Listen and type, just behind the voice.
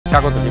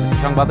স্বাগত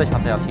সংবাদের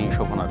সাথে আছি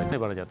শোভনা রেখা।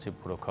 এবারে যাচ্ছি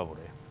পুরো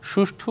খবরে।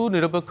 সুষ্ঠু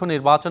নিরপেক্ষ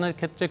নির্বাচনের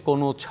ক্ষেত্রে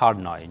কোনো ছাড়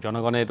নয়,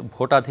 জনগণের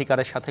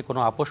ভোটাধিকারের সাথে কোনো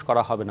আপোষ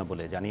করা হবে না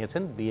বলে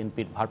জানিয়েছেন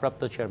বিএনপির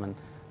ভারপ্রাপ্ত চেয়ারম্যান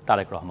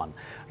তারেক রহমান।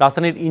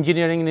 রাজধানীর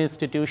ইঞ্জিনিয়ারিং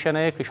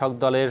ইনস্টিটিউশনে কৃষক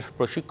দলের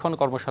প্রশিক্ষণ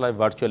কর্মশালায়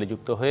ভার্চুয়ালি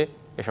যুক্ত হয়ে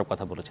এসব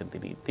কথা বলেছেন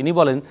তিনি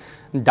বলেন,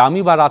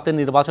 ডামি বা রাতে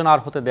নির্বাচন আর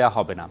হতে দেয়া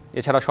হবে না।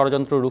 এছাড়া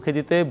ষড়যন্ত্র রুখে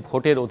দিতে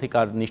ভোটের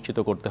অধিকার নিশ্চিত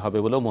করতে হবে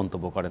বলেও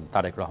মন্তব্য করেন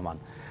তারেক রহমান।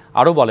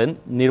 আরও বলেন,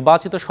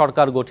 নির্বাচিত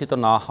সরকার গঠিত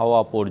না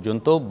হওয়া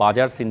পর্যন্ত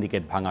বাজার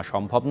সিন্ডিকেট ভাঙা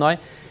সম্ভব নয়।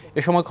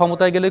 এ সময়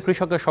ক্ষমতায় গেলে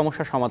কৃষকের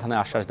সমস্যা সমাধানে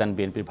আশ্বাস দেন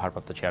বিএনপির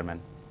ভারপ্রাপ্ত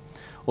চেয়ারম্যান।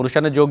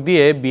 অনুষ্ঠানে যোগ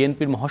দিয়ে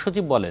বিএনপির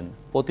মহাসচিব বলেন,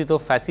 পতিত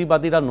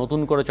ফ্যাসিবাদীরা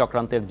নতুন করে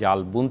চক্রান্তের জাল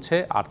বুনছে,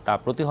 আর তা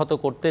প্রতিহত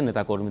করতে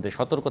নেতাকর্মীদের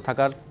সতর্ক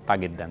থাকার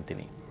তাগিদ দেন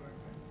তিনি।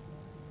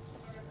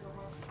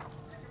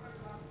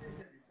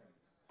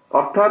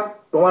 অর্থাৎ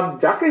তোমার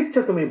যাকে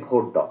ইচ্ছা তুমি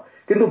ভোট দাও,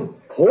 কিন্তু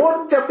ভোট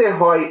যাতে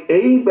হয়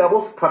এই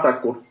ব্যবস্থাটা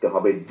করতে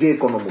হবে যে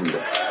কোনো মূল্যে।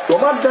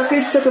 তোমার যাকে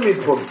ইচ্ছা তুমি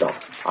ভোট দাও,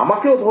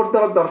 আমাকেও ভোট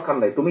দেওয়ার দরকার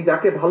নাই। তুমি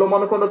যাকে ভালো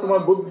মনে করো,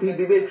 তোমার বুদ্ধি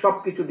বিবেক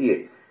সবকিছু দিয়ে,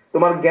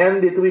 তোমার জ্ঞান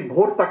দিয়ে তুমি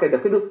ভোট তাকে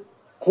দাও, কিন্তু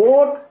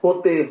ভোট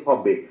হতে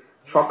হবে।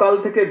 সকাল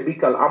থেকে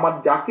বিকাল আমার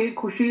যাকে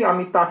খুশি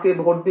আমি তাকে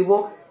ভোট দিব,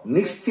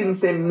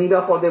 নিশ্চিন্তে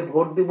নিরাপদে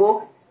ভোট দিব,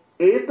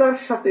 এটার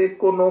সাথে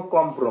কোনো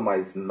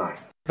কম্প্রোমাইজ নাই।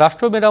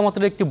 রাষ্ট্র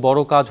মেরামতের একটি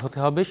বড় কাজ হতে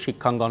হবে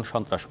শিক্ষাঙ্গন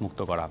সন্ত্রাসমুক্ত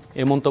করা।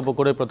 এ মন্তব্য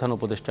করে প্রধান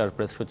উপদেষ্টার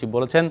প্রেস সচিব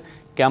বলেছেন,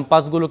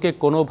 ক্যাম্পাসগুলোকে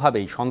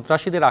কোনোভাবেই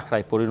সন্ত্রাসীদের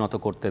আখড়ায় পরিণত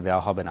করতে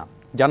দেওয়া হবে না।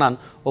 জানান,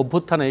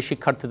 অভ্যুত্থানে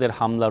শিক্ষার্থীদের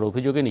হামলার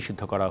অভিযোগে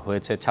নিষিদ্ধ করা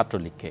হয়েছে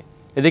ছাত্রলীগকে।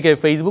 এদিকে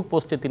ফেসবুক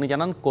পোস্টে তিনি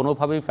জানান,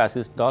 কোনোভাবেই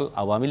ফ্যাসিস্ট দল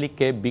আওয়ামী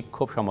লীগকে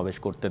বিক্ষোভ সমাবেশ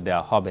করতে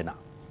দেওয়া হবে না।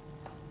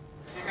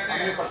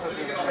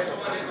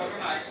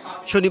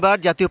 শনিবার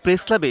জাতীয়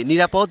প্রেস ক্লাবে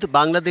নিরাপদ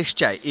বাংলাদেশ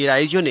চায় এর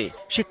আয়োজনে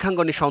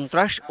শিক্ষাঙ্গনে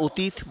সন্ত্রাস,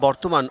 অতীত,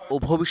 বর্তমান ও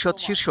ভবিষ্যৎ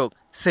শীর্ষক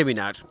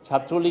সেমিনার।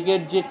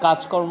 ছাত্রলীগের যে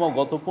কাজকর্ম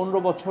গত 15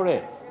 বছরে,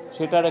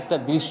 সেটার একটা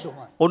দৃশ্য।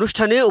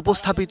 অনুষ্ঠানে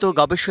উপস্থাপিত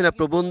গবেষণা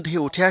প্রবন্ধে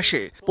উঠে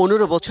আসে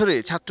 15 বছরে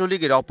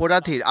ছাত্রলীগের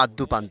অপরাধের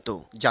আদ্যপান্ত।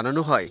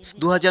 জানানো হয়,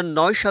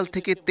 2009 সাল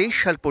থেকে 23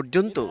 সাল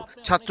পর্যন্ত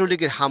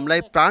ছাত্রলীগের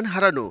হামলায় প্রাণ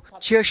হারানো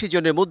 86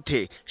 জনের মধ্যে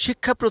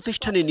শিক্ষা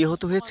প্রতিষ্ঠানে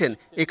নিহত হয়েছেন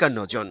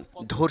 51 জন,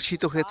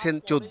 ধর্ষিত হয়েছেন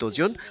 14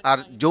 জন, আর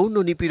যৌন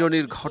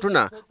নিপীড়নের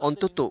ঘটনা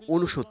অন্তত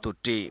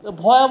 69টি।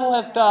 ভয়াবহ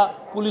একটা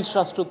পুলিশ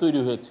রাষ্ট্র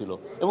তৈরি হয়েছিল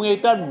এবং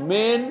এটার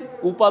মেন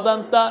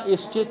উপাদানটা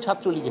এসছে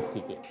ছাত্রলীগের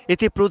থেকে।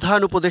 এতে প্রধান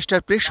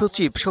উপদেষ্টার প্রেস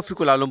সচিব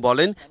শফিকুল আলম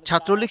বলেন,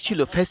 ছাত্রলীগ ছিল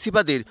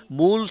ফ্যাসিবাদের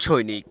মূল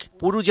সৈনিক,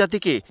 পুরো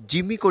জাতিকে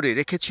জিম্মি করে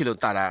রেখেছিল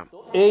তারা।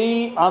 এই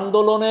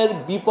আন্দোলনের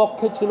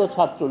বিপক্ষে ছিল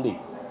ছাত্রলীগ,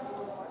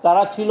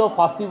 তারা ছিল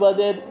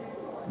ফ্যাসিবাদের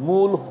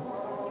মূল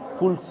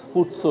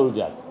ফুট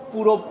সোলজার।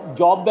 পুরো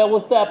জব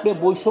ব্যবস্থায় আপনি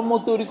বৈষম্য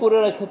তৈরি করে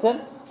রেখেছেন,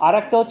 আর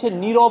একটা হচ্ছে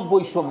নীরব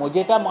বৈষম্য,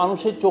 যেটা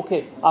মানুষের চোখে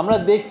আমরা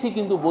দেখছি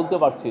কিন্তু বলতে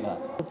পারছি না।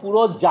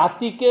 পুরো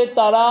জাতিকে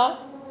তারা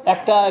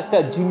একটা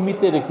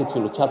জিম্মিতে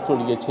রেখেছিল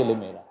ছাত্রলীগের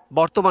ছেলেমেয়েরা।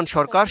 বর্তমান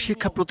সরকার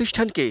শিক্ষা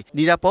প্রতিষ্ঠানকে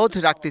নিরাপদ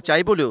রাখতে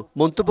চায় বলেও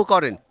মন্তব্য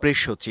করেন প্রেস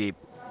সচিব।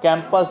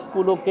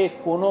 ক্যাম্পাসগুলোকে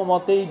কোনো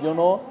মতেই যেন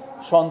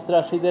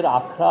সন্ত্রাসীদের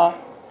আখড়া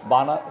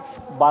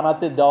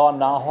বানাতে দেওয়া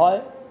না হয়,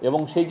 এবং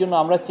সেই জন্য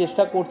আমরা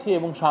চেষ্টা করছি,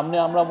 এবং সামনে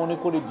আমরা মনে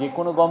করি যে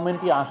কোনো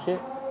গভর্নমেন্টই আসে,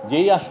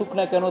 যেই আসুক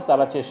না কেন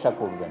তারা চেষ্টা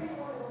করবেন।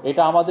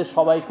 এটা আমাদের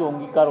সবাইকে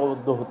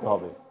অঙ্গীকারবদ্ধ হতে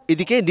হবে।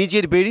 এদিকে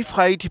নিজের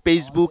ভেরিফাইড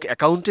ফেসবুক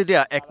অ্যাকাউন্টে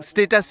দেয়া এক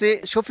স্ট্যাটাসে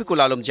শফিকুল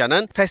আলম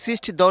জানান,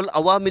 ফ্যাসিস্ট দল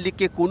আওয়ামী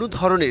লীগকে কোনো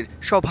ধরনের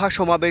সভা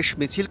সমাবেশ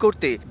মিছিল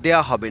করতে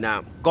দেয়া হবে না।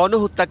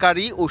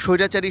 গণহত্যাকারী ও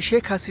স্বৈরাচারী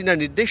শেখ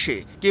হাসিনার নির্দেশে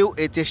কেউ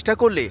এ চেষ্টা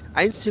করলে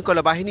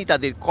আইনশৃঙ্খলা বাহিনী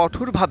তাদের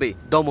কঠোরভাবে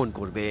দমন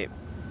করবে।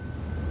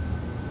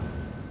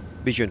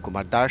 Bijan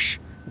Kumar Das,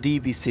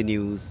 DBC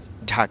news,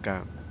 Dhaka.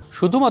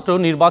 শুধুমাত্র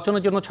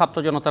নির্বাচনের জন্য ছাত্র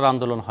জনতার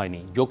আন্দোলন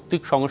হয়নি,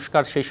 যৌক্তিক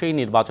সংস্কার শেষেই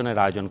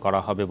নির্বাচনের আয়োজন করা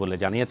হবে বলে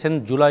জানিয়েছেন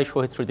জুলাই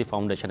শহীদ স্মৃতি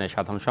ফাউন্ডেশনের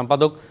সাধারণ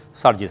সম্পাদক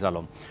সার্জিস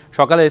আলম।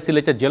 সকালে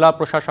সিলেটের জেলা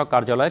প্রশাসক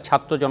কার্যালয়ে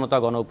ছাত্র জনতা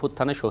গণ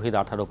অভ্যুত্থানে শহীদ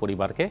 18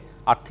 পরিবারকে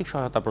আর্থিক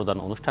সহায়তা প্রদান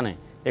অনুষ্ঠানে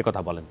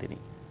একথা বলেন তিনি।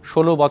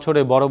 16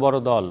 বছরে বড় বড়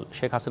দল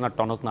শেখ হাসিনার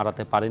টনক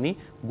নাড়াতে পারেনি,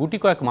 গুটি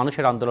কয়েক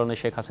মানুষের আন্দোলনে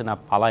শেখ হাসিনা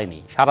পালায়নি,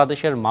 সারা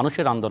দেশের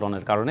মানুষের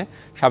আন্দোলনের কারণে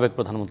সাবেক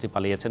প্রধানমন্ত্রী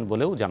পালিয়েছেন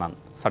বলেও জানান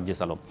সার্জিস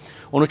আলম।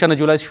 অনুষ্ঠানে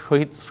জুলাই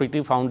শহীদ স্মৃতি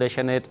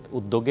ফাউন্ডেশনের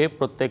উদ্যোগে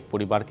প্রত্যেক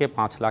পরিবারকে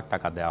 5 লাখ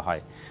টাকা দেওয়া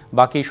হয়।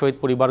 বাকি শহীদ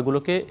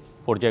পরিবারগুলোকে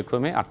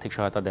পর্যায়ক্রমে আর্থিক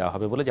সহায়তা দেওয়া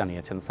হবে বলে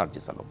জানিয়েছেন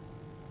সার্জিস আলম।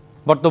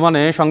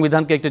 বর্তমানে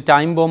সংবিধানকে একটি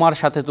টাইম বোমার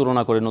সাথে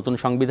তুলনা করে নতুন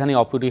সংবিধানই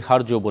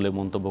অপরিহার্য বলে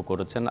মন্তব্য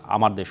করেছেন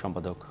আমার দেশ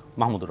সম্পাদক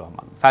মাহমুদুর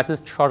রহমান।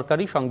 ফ্যাসিস্ট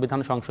সরকারই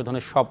সংবিধান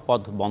সংশোধনের সব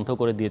পথ বন্ধ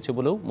করে দিয়েছে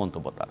বলেও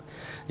মন্তব্য তার।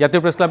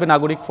 জাতীয় প্রেস ক্লাবে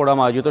নাগরিক ফোরাম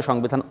আয়োজিত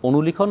সংবিধান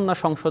অনুলিখন না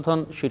সংশোধন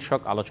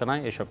শীর্ষক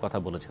আলোচনায় এসব কথা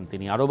বলেছেন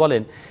তিনি। আরও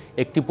বলেন,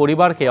 একটি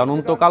পরিবারকে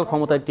অনন্তকাল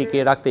ক্ষমতায়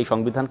টিকিয়ে রাখতে এই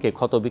সংবিধানকে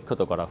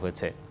ক্ষতবিক্ষত করা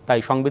হয়েছে,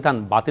 তাই সংবিধান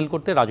বাতিল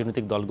করতে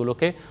রাজনৈতিক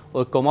দলগুলোকে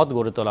ঐক্যমত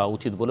গড়ে তোলা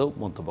উচিত বলেও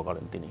মন্তব্য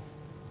করেন তিনি।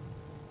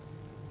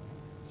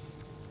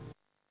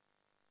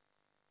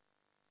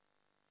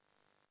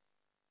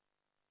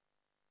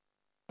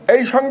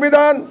 এই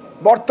সংবিধান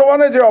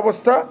বর্তমানে যে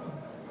অবস্থা,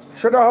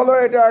 সেটা হলো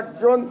এটা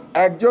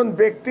একজন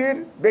ব্যক্তির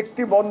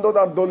ব্যক্তি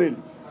বন্দনার দলিল।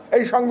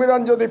 এই সংবিধান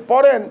যদি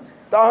পড়েন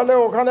তাহলে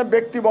ওখানে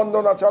ব্যক্তি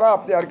বন্দনা ছাড়া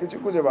আপনি আর কিছু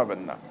খুঁজে পাবেন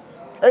না।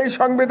 এই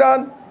সংবিধান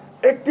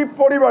একটি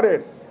পরিবারের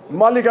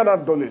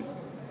মালিকানার দলিল।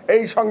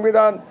 এই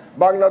সংবিধান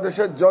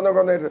বাংলাদেশের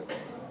জনগণের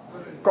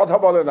কথা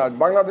বলে না,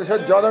 বাংলাদেশের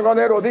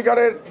জনগণের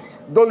অধিকারের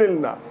দলিল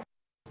না।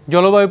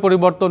 জলবায়ু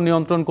পরিবর্তন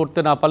নিয়ন্ত্রণ করতে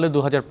না পারলে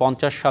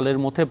 2050 সালের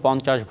মধ্যে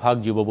 50%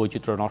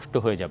 জীববৈচিত্র্য নষ্ট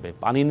হয়ে যাবে,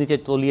 পানির নিচে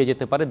তলিয়ে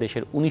যেতে পারে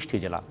দেশের 19টি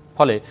জেলা,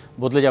 ফলে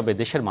বদলে যাবে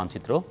দেশের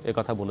মানচিত্র।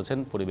 একথা বলেছেন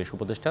পরিবেশ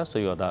উপদেষ্টা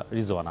সৈয়দা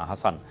রিজওয়ানা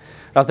হাসান।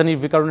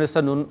 রাজধানীর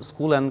ভিকারুননিসা নূন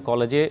স্কুল অ্যান্ড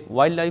কলেজে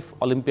ওয়াইল্ড লাইফ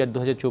অলিম্পিয়াড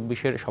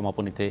 2024-এর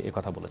সমাপনীতে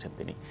একথা বলেছেন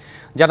তিনি।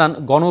 জানান,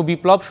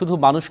 গণবিপ্লব শুধু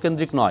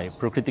মানুষকেন্দ্রিক নয়,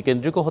 প্রকৃতি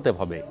কেন্দ্রিকও হতে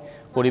হবে।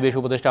 পরিবেশ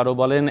উপদেষ্টা আরও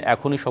বলেন,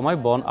 এখনই সময়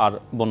বন আর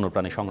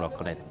বন্যপ্রাণী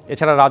সংরক্ষণের।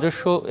 এছাড়া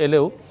রাজস্ব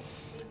এলেও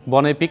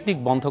বনে পিকনিক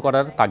বন্ধ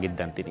করার তাগিদ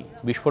দেন তিনি।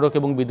 বিস্ফোরক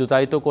এবং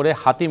বিদ্যুতায়িত করে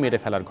হাতি মেরে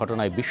ফেলার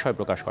ঘটনায় বিস্ময়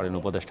প্রকাশ করেন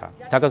উপদেষ্টা।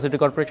 ঢাকা সিটি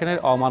কর্পোরেশনের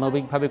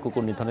অমানবিকভাবে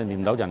কুকুর নিধনের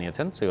নিন্দাও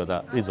জানিয়েছেন সৈয়দা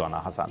রিজওয়ানা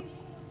হাসান।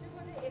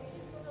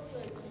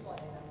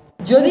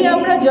 যদি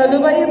আমরা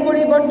জলবায়ু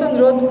পরিবর্তন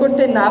রোধ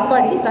করতে না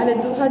পারি, তাহলে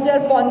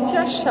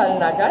 2050 সাল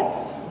নাগাদ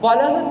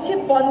বলা হচ্ছে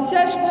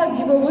 50%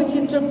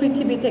 জীববৈচিত্র্য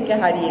পৃথিবী থেকে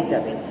হারিয়ে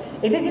যাবে।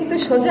 এটা কিন্তু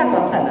সোজা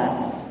কথা না।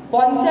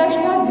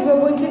 50%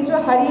 জীববৈচিত্র্য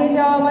হারিয়ে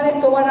যাওয়া মানে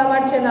তোমার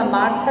আমার চেনা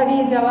মাছ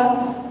হারিয়ে যাওয়া,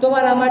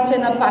 তোমার আমার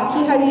চেনা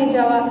পাখি হারিয়ে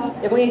যাওয়া।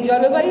 এবং এই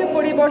জলবায়ু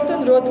পরিবর্তন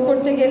রোধ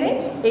করতে গেলে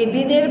এই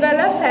দিনের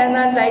বেলা ফ্যান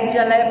আর লাইট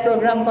জ্বালায়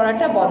প্রোগ্রাম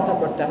করাটা বন্ধ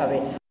করতে হবে।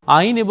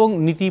 আইন এবং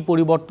নীতি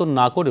পরিবর্তন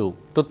না করেও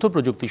তথ্য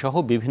প্রযুক্তি সহ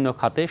বিভিন্ন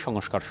খাতে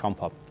সংস্কার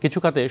সম্ভব। কিছু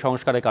খাতে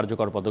সংস্কারে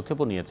কার্যকর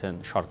পদক্ষেপও নিয়েছেন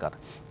সরকার।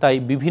 তাই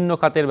বিভিন্ন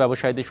খাতের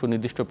ব্যবসায়ীদের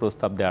সুনির্দিষ্ট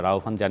প্রস্তাব দেওয়ার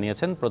আহ্বান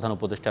জানিয়েছেন প্রধান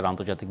উপদেষ্টার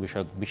আন্তর্জাতিক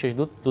বিষয়ক বিশেষ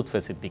দূত লুৎফে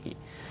সিদ্দিকী।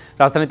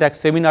 রাজধানীতে এক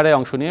সেমিনারে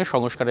অংশ নিয়ে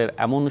সংস্কারের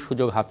এমন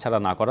সুযোগ হাতছাড়া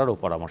না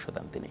করারও পরামর্শ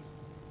দেন তিনি।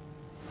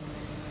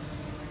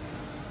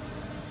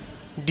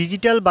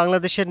 ডিজিটাল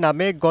বাংলাদেশের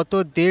নামে গত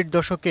 1.5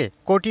 দশকে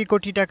কোটি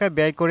কোটি টাকা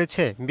ব্যয়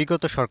করেছে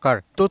বিগত সরকার।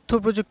 তথ্য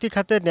প্রযুক্তি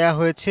খাতে নেওয়া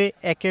হয়েছে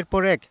একের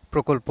পর এক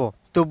প্রকল্প।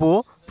 তবুও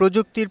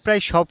প্রযুক্তির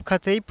প্রায় সব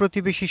খাতেই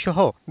প্রতিবেশী সহ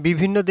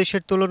বিভিন্ন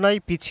দেশের তুলনায়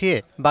পিছিয়ে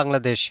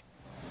বাংলাদেশ।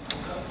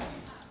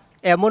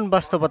 এমন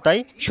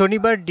বাস্তবতায়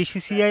শনিবার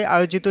ডিসিসিআই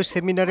আয়োজিত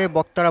সেমিনারে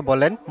বক্তারা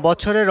বলেন,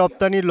 বছরে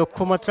রপ্তানির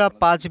লক্ষ্যমাত্রা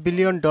 $5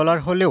 বিলিয়ন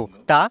হলেও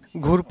তা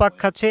ঘুরপাক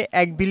খাচ্ছে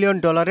 $1 বিলিয়ন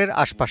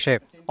আশপাশে।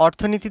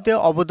 অর্থনীতিতে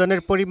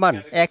অবদানের পরিমাণ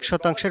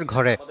 1%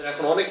 ঘরে।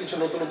 এখন অনেক কিছু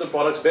নতুন নতুন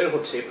প্রোডাক্ট বের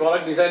হচ্ছে।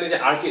 প্রোডাক্ট ডিজাইনে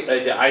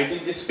যে আইটি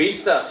যে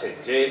স্পেসটা আছে,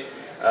 যে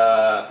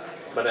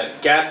মানে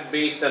gap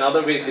based and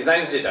other based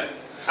designs, যেটা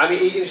আমি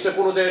এই জিনিসটা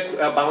কোনো জায়গায়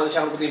বাংলাদেশে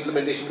এখন পর্যন্ত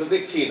ইমপ্লিমেন্টেশন তো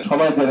দেখছি না।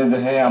 সবাই জানে যে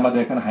হ্যাঁ, আমাদের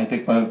এখানে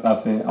হাইটেক পার্ক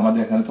আছে, আমাদের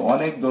এখানে তো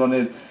অনেক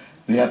ধরনের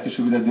রিয়ায়তি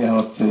সুবিধা দেওয়া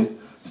হচ্ছে,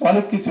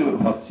 অনেক কিছু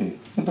হচ্ছে,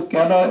 কিন্তু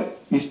কেন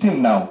স্টিল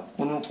নাও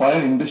কোনো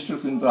ফরেন ইন্ডাস্ট্রি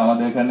কিন্তু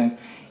আমাদের এখানে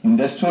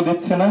ইন্ডাস্ট্রিও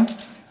দিচ্ছে না,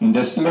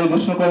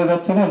 ইন্ডাস্ট্রিয়ালাইজেশন করা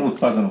যাচ্ছে না,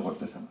 উৎপাদন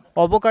করতেছে না।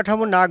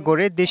 অবকাঠামো না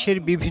গড়ে দেশের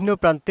বিভিন্ন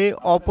প্রান্তে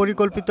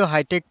অপরিকল্পিত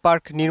হাইটেক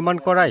পার্ক নির্মাণ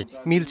করায়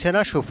মিলছে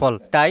না সুফল।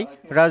 তাই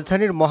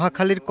রাজধানীর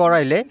মহাখালীর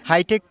করাইলে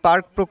হাইটেক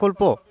পার্ক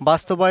প্রকল্প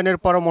বাস্তবায়নের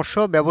পরামর্শ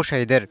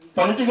ব্যবসায়ীদের।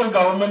 পলিটিক্যাল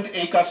গভর্নমেন্ট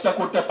এই কাজটা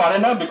করতে পারে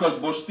না, বিকজ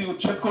বস্তি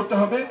উচ্ছেদ করতে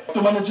হবে।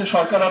 বর্তমানে যে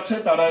সরকার আছে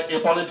তারা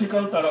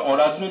পলিটিক্যাল, তারা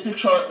অরাজনৈতিক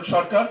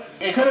সরকার।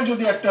 এখানে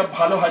যদি একটা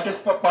ভালো হাইটেক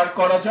পার্ক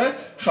করা যায়,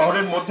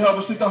 শহরের মধ্যে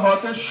অবস্থিত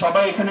হওয়াতে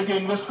সবাই এখানে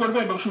ইনভেস্ট করবে,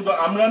 এবং শুধু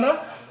আমরা না,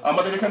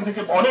 আমাদের এখান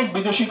থেকে অনেক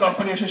বিদেশি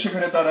কোম্পানি এসে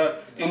সেখানে তারা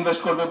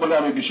ইনভেস্ট করবে বলে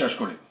আমি বিশ্বাস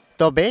করি।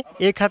 তবে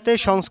এ খাতে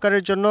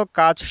সংস্কারের জন্য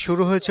কাজ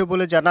শুরু হয়েছে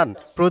বলে জানান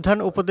প্রধান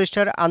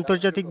উপদেষ্টার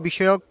আন্তর্জাতিক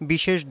বিষয়ক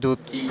বিশেষ দূত।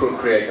 কি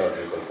প্রক্রিয়ায়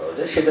কার্যকর করা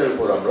যায় সেটার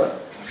উপর আমরা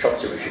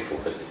সবচেয়ে বেশি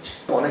ফোকাস দিচ্ছি।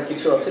 অনেক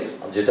কিছু আছে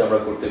যেটা আমরা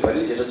করতে পারি,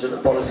 যেটার জন্য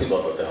পলিসি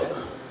বদলাতে হবে,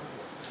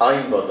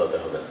 আইন বদলাতে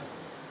হবে,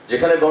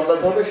 যেখানে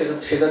বদলাতে হবে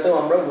সেটাতেও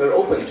আমরা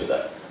ওপেন টু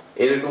দ্যাট।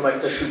 এরকম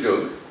একটা সুযোগ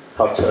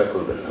হাতছাড়া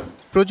করবেন না।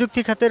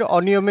 প্রযুক্তি খাতের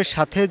অনিয়মের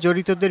সাথে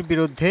জড়িতদের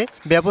বিরুদ্ধে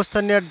ব্যবস্থা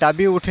নেওয়ার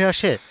দাবি উঠে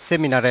আসে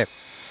সেমিনারে।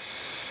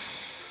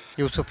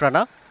 Yusuf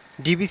Rana,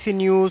 DBC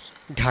news,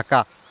 Dhaka.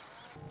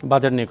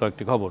 বাজার নিয়ে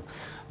কয়েকটি খবর।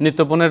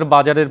 নিত্যপণ্যের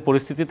বাজারের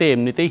পরিস্থিতিতে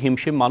এমনিতেই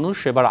হিমশিম মানুষ,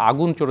 এবার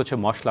আগুন চড়েছে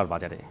মশলার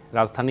বাজারে।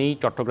 রাজধানী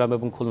চট্টগ্রাম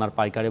এবং খুলনার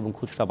পাইকারি এবং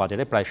খুচরা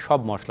বাজারে প্রায় সব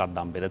মশলার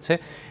দাম বেড়েছে।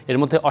 এর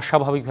মধ্যে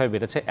অস্বাভাবিকভাবে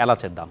বেড়েছে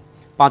এলাচের দাম।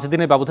 5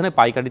 দিনের ব্যবধানে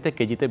পাইকারিতে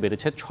কেজিতে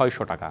বেড়েছে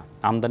 600 টাকা।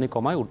 আমদানি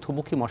কমায়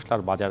ঊর্ধ্বমুখী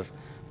মশলার বাজার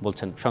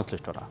বলছেন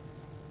সংশ্লিষ্টরা।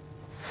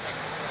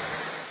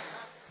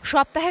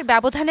 সপ্তাহের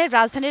ব্যবধানে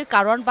রাজধানীর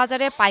কারওয়ান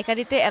বাজারে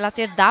পাইকারিতে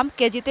এলাচের দাম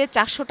কেজিতে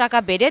 400 টাকা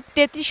বেড়ে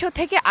 3300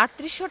 থেকে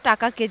 3800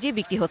 টাকা কেজি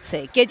বিক্রি হচ্ছে।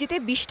 কেজিতে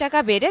 20 টাকা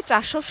বেড়ে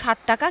 460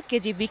 টাকা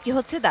কেজি বিক্রি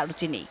হচ্ছে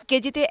দারুচিনি।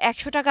 কেজিতে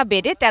 100 টাকা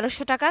বেড়ে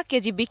 1300 টাকা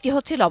কেজি বিক্রি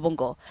হচ্ছে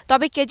লবঙ্গ।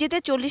 তবে কেজিতে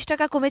 40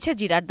 টাকা কমেছে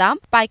জিরার দাম।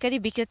 পাইকারি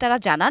বিক্রেতারা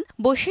জানান,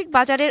 বৈশ্বিক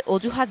বাজারের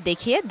অজুহাত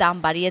দেখিয়ে দাম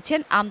বাড়িয়েছেন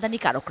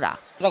আমদানিকারকরা।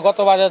 গত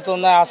বাজার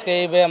তুলনায় আজকে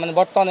মানে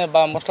বর্তমানে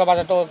মশলা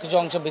বাজারটাও কিছু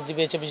অংশ বৃদ্ধি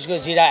পেয়েছে, বিশেষ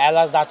করে জিরা,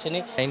 এলাচ, দারচিনি।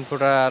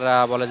 ইম্পোর্টাররা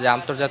বলে যে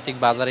আন্তর্জাতিক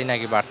বাজারই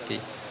নাকি বাড়তি।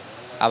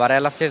 আবার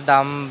এলাচের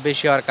দাম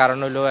বেশি হওয়ার কারণ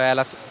হলো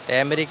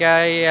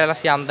আমেরিকায়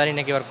এলাচি আমদানি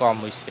নাকি আবার কম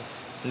হয়েছে,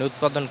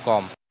 উৎপাদন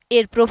কম।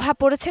 এর প্রভাব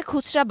পড়েছে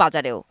খুচরা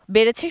বাজারেও।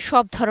 বেড়েছে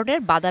সব ধরনের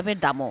বাদামের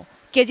দামও।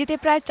 কেজিতে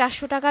প্রায়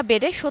 400 টাকা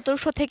বেড়ে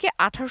 1700 থেকে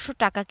 1800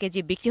 টাকা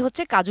কেজি বিক্রি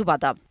হচ্ছে কাজু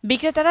বাদাম।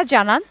 বিক্রেতারা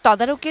জানান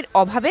তদারকির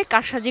অভাবে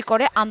কারসাজি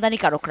করে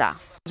আমদানিকারকরা।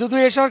 যদি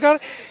এই সরকার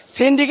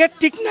সিন্ডিকেট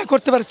ঠিক না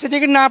করতে পারে,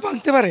 সিন্ডিকেট না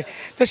ভাঙতে পারে,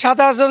 তো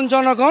সাধারণ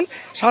জনগণ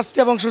স্বাস্থ্য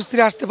এবং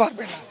সুস্থিরে আসতে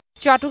পারবে না।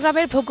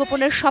 চট্টগ্রামের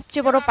ভোগ্যপণ্যের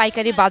সবচেয়ে বড়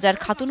পাইকারি বাজার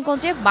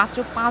খাতুনগঞ্জে মাত্র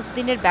 5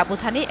 দিনের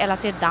ব্যবধানে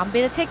এলাচের দাম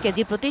বেড়েছে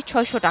কেজি প্রতি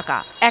 600 টাকা।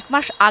 1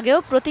 মাস আগেও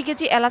প্রতি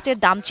কেজি এলাচের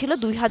দাম ছিল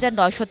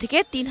 2900 থেকে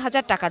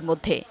 3000 টাকার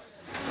মধ্যে।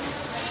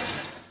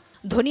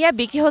 ধনিয়া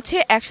বিক্রি হচ্ছে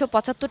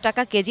 175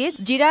 টাকা কেজি,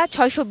 জিরা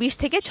 620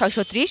 থেকে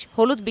 630,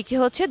 হলুদ বিক্রি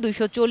হচ্ছে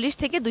 240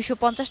 থেকে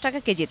 250 টাকা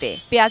কেজিতে,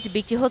 পেঁয়াজ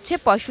বিক্রি হচ্ছে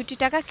 65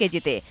 টাকা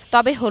কেজিতে।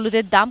 তবে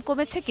হলুদের দাম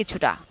কমেছে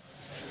কিছুটা।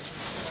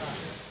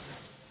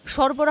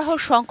 সরবরাহ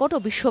সংকট ও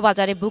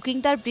বিশ্ববাজারে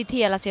বুকিংদার বৃদ্ধি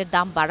এলাচের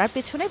দাম বাড়ার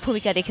পেছনে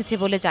ভূমিকা রেখেছে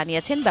বলে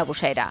জানিয়েছেন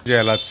ব্যবসায়ীরা। যে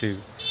এলাচের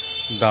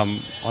দাম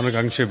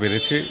অনেকাংশে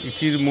বেড়েছে,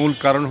 এটির মূল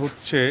কারণ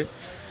হচ্ছে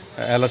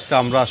এলাচটা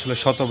আমরা আসলে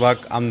শতভাগ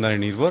আমদানি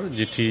নির্ভর,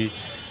 যেটি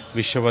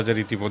বিশ্ববাজারে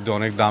ইতিমধ্যে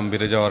অনেক দাম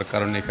বেড়ে যাওয়ার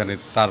কারণে এখানে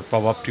তার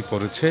প্রভাবটি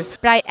পড়েছে।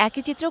 প্রায়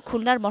একই চিত্র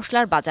খুলনার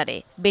মশলার বাজারে।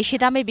 বেশি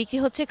দামে বিক্রি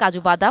হচ্ছে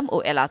কাজু বাদাম ও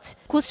এলাচ।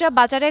 খুচরা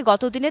বাজারে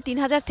গতদিনে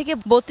 3000 থেকে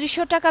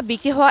 3200 টাকা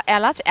বিক্রি হওয়া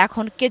এলাচ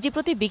এখন কেজি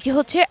প্রতি বিক্রি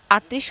হচ্ছে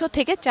 3800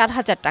 থেকে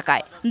 4000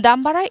 টাকায়। দাম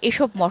বাড়ায়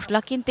এসব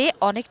মশলা কিনতে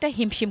অনেকটা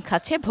হিমশিম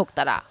খাচ্ছে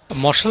ভোক্তারা।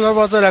 মশলার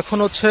বাজার এখন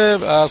হচ্ছে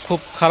খুব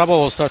খারাপ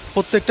অবস্থা।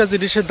 প্রত্যেকটা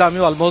জিনিসের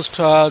দামই অলমোস্ট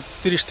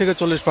 30 থেকে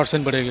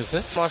 40% বেড়ে গেছে।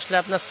 মশলা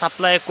আপনার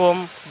সাপ্লাই কম,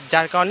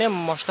 যার কারণে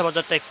মশলা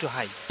বাজারটা একটু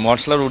হাই।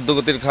 মশলার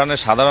ঊর্ধ্বগতির কারণে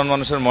সাধারণ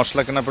মানুষের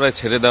মশলা কেনা প্রায়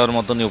ছেড়ে দেওয়ার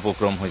মতনই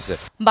উপক্রম হয়েছে।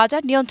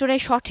 বাজার নিয়ন্ত্রণে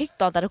সঠিক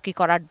তদারকি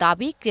করার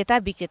দাবি ক্রেতা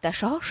বিক্রেতা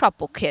সহ সব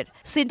পক্ষের।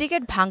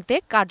 সিন্ডিকেট ভাঙতে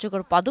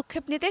কার্যকর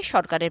পদক্ষেপ নিতে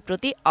সরকারের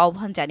প্রতি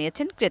আহ্বান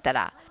জানিয়েছেন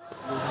ক্রেতারা।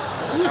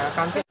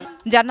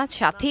 জান্নাত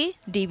সাথী,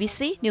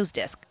 ডিবিসি নিউজ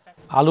ডেস্ক।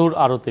 আলুর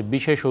আড়তে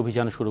বিশেষ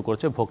অভিযান শুরু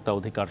করছে ভোক্তা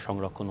অধিকার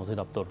সংরক্ষণ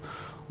অধিদপ্তর।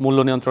 মূল্য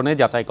নিয়ন্ত্রণে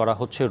যাচাই করা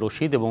হচ্ছে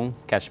রসিদ এবং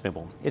ক্যাশ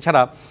মেমো।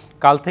 এছাড়া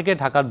কাল থেকে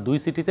ঢাকার 2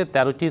 সিটিতে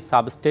 13টি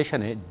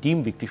সাবস্টেশনে ডিম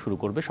বিক্রি শুরু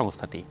করবে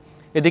সংস্থাটি।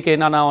 এদিকে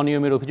নানা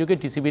অনিয়মের অভিযোগে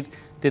টিসিবির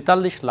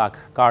 43 লাখ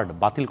কার্ড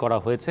বাতিল করা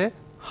হয়েছে।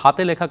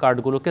 হাতে লেখা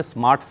কার্ডগুলোকে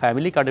স্মার্ট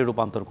ফ্যামিলি কার্ডে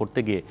রূপান্তর করতে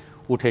গিয়ে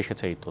উঠে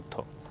এসেছে এই তথ্য।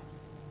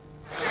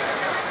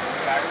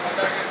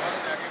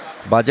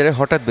 বাজারে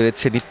হঠাৎ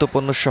বেড়েছে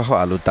নিত্যপণ্য সহ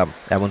আলুর দাম।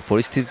 এমন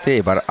পরিস্থিতিতে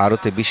এবার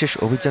আড়তে বিশেষ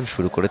অভিযান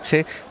শুরু করেছে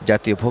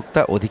জাতীয়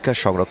ভোক্তা অধিকার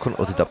সংরক্ষণ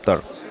অধিদপ্তর।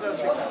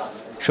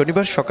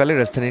 শনিবার সকালে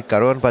রাজধানীর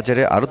কারওয়ান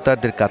বাজারে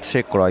আড়তদারদের কাছে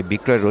ক্রয়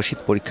বিক্রয়ের রসিদ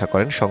পরীক্ষা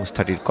করেন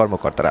সংস্থাটির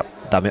কর্মকর্তারা।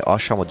 দামে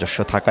অসামঞ্জস্য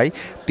থাকায়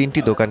 3টি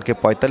দোকানকে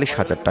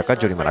 45,000 টাকা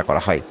জরিমানা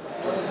করা হয়।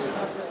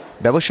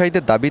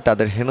 ব্যবসায়ীদের দাবি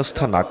তাদের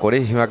হেনস্থা না করে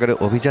হিমাগারে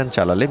অভিযান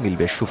চালালে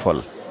মিলবে সুফল।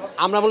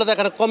 আমরা মূলত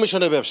এখানে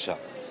কমিশনের ব্যবসা,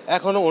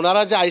 এখন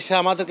ওনারা যে আইসে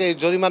আমাদেরকে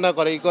জরিমানা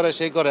করে, এই করে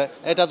সেই করে,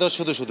 এটা তো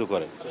শুধু শুধু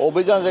করে।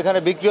 অভিযান যেখানে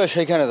বিক্রি হয়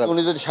সেইখানে যাবে।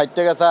 উনি যদি 60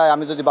 টাকা চায়,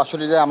 আমি যদি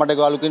 62 টাকা আমার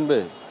টাকা আলু কিনবে,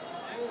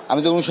 আমি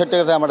তো 59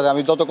 টাকা চাই আমার,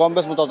 আমি যত কম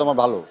বেচবো তত আমার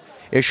ভালো।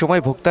 এ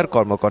সময় ভোক্তার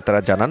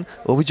কর্মকর্তারা জানান,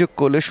 অভিযোগ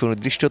করলে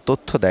সুনির্দিষ্ট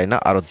তথ্য দেয় না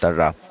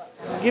আড়তদাররা।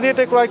 কি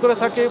রেটে ক্রয় করে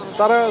থাকে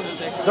তারা,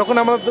 যখন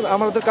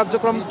আমাদের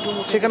কার্যক্রম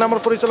সেখানে আমরা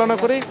পরিচালনা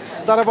করি,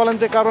 তারা বলেন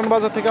যে কারণ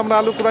বাজার থেকে আমরা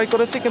আলু ক্রয়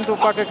করেছি, কিন্তু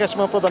পাকা ক্যাশ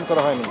মেমো প্রদান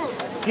করা হয়নি।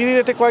 কি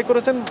রেটে ক্রয়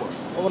করেছেন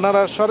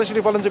ওনারা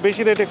সরাসরি বলেন যে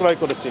বেশি রেটে ক্রয়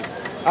করেছি।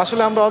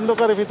 আসলে আমরা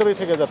অন্ধকারের ভিতরেই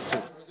থেকে যাচ্ছি।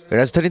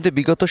 রাজধানীতে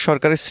বিগত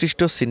সরকারের সৃষ্ট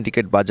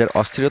সিন্ডিকেট বাজার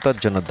অস্থিরতার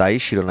জন্য দায়ী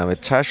শিরোনামের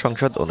ছায়া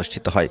সংসদ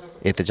অনুষ্ঠিত হয়।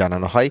 এতে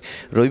জানানো হয়,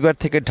 রবিবার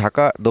থেকে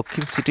ঢাকা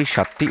দক্ষিণ সিটির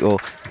 7টি ও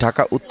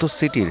ঢাকা উত্তর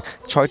সিটির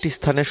 6টি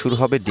স্থানে শুরু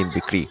হবে ডিম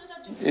বিক্রি।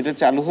 এটা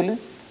চালু হলে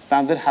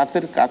তাদের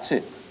হাতের কাছে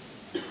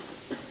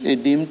এই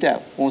ডিমটা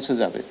পৌঁছে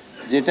যাবে,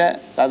 যেটা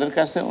তাদের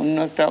কাছে অন্য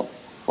একটা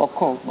পক্ষ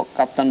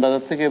কাপ্তান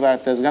বাজার থেকে বা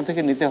তেজগাঁ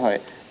থেকে নিতে হয়,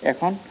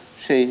 এখন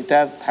সেইটা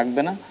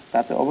থাকবে না,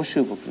 তাতে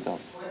অবশ্যই উপকৃত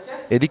হবে।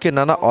 এদিকে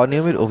নানা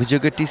অনিয়মের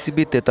অভিযোগে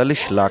টিসিবি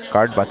 43 লাখ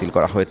কার্ড বাতিল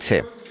করা হয়েছে।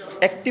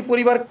 একটি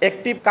পরিবার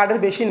একটি কার্ডের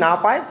বেশি না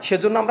পায়,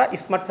 সেজন্য আমরা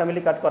স্মার্ট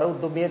ফ্যামিলি কার্ড করার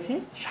উদ্যোগ নিয়েছি।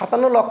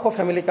 57 লক্ষ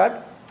family card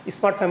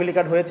smart family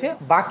card হয়েছে।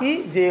 বাকি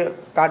যে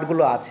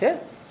কার্ডগুলো আছে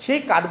সেই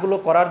কার্ডগুলো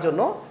করার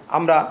জন্য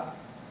আমরা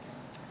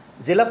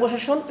জেলা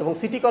প্রশাসন এবং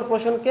সিটি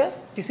কর্পোরেশনকে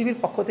টিসিবির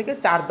পক্ষ থেকে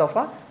 4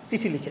 দফা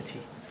চিঠি লিখেছি।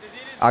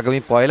 আগামী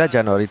 1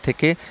 জানুয়ারি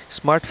থেকে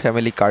স্মার্ট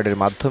ফ্যামিলি কার্ডের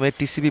মাধ্যমে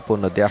টিসিবি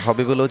পণ্য দেওয়া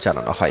হবে বলেও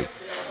জানানো হয়।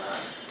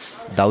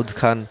 Daud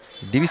Khan,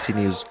 DBC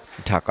news,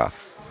 Dhaka.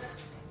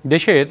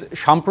 দেশের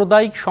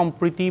সাম্প্রদায়িক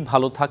সম্প্রীতি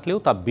ভালো থাকলেও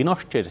তা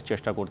বিনষ্টের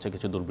চেষ্টা করছে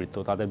কিছু দুর্বৃত্ত।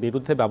 তাদের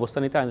বিরুদ্ধে ব্যবস্থা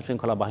নিতে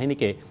আইনশৃঙ্খলা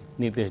বাহিনীকে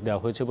নির্দেশ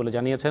দেওয়া হয়েছে বলে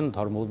জানিয়েছেন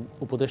ধর্ম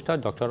উপদেষ্টা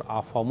ডক্টর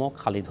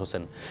খালিদ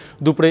হোসেন।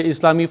 দুপুরে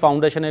ইসলামী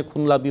ফাউন্ডেশনের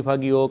খুলনা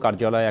বিভাগীয়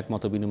কার্যালয়ে এক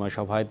মত বিনিময়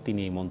সভায়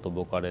তিনি এই মন্তব্য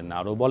করেন।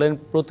 আরও বলেন,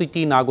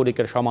 প্রতিটি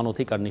নাগরিকের সমান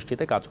অধিকার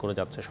নিশ্চিতে কাজ করে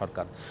যাচ্ছে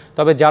সরকার।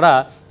 তবে যারা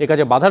এ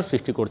কাজে বাধার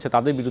সৃষ্টি করছে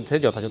তাদের বিরুদ্ধে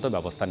যথাযথ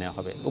ব্যবস্থা নেওয়া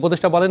হবে।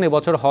 উপদেষ্টা বলেন,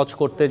 এবছর হজ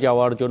করতে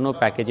যাওয়ার জন্য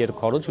প্যাকেজের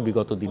খরচ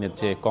বিগত দিনের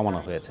চেয়ে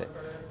কমানো হয়েছে।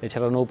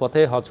 এছাড়া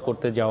নৌপথে হজ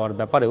করতে যাওয়ার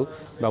ব্যাপারেও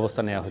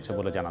ব্যবস্থা নেওয়া হয়েছে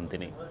বলে জানান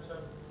তিনি।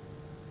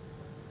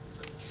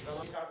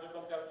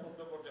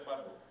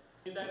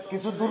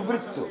 কিছু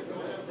দুর্বৃত্ত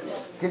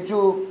কিছু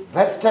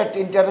ভেস্টেড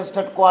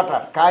ইন্টারেস্টেড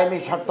কোয়ার্টার, কায়েমি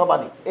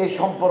স্বার্থবাদী, এই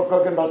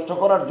সম্পর্ককে নষ্ট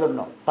করার জন্য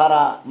তারা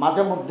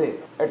মাঝে মধ্যে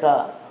এটা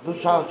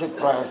দুঃসাহসিক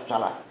প্রয়াস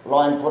চালায়। ল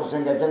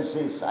এনফোর্সিং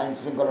এজেন্সিস, আইন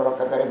শৃঙ্খলা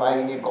রক্ষাকারী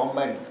বাহিনী,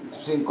 গভর্নমেন্ট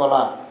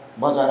শৃঙ্খলা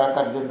বজায়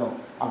রাখার জন্য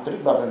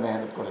আন্তরিকভাবে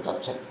মেহনত করে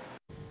যাচ্ছেন।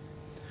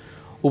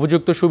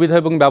 উপযুক্ত সুবিধা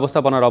এবং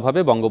ব্যবস্থাপনার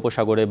অভাবে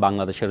বঙ্গোপসাগরে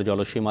বাংলাদেশের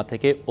জলসীমা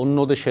থেকে অন্য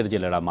দেশের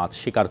জেলেরা মাছ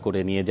শিকার করে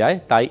নিয়ে যায়,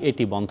 তাই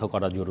এটি বন্ধ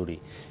করা জরুরি।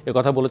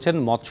 একথা বলেছেন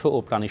মৎস্য ও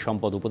প্রাণী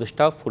সম্পদ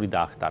উপদেষ্টা ফরিদা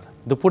আখতার।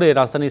 দুপুরে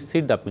রাজধানীর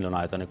সিরদাপ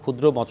মিলনায়তনে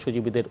ক্ষুদ্র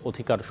মৎস্যজীবীদের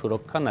অধিকার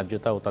সুরক্ষা,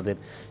 ন্যায্যতা ও তাদের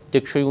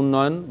টেকসই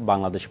উন্নয়ন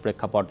বাংলাদেশ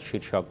প্রেক্ষাপট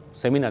শীর্ষক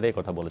সেমিনারে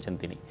একথা বলেছেন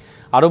তিনি।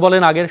 আরও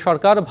বলেন, আগের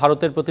সরকার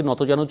ভারতের প্রতি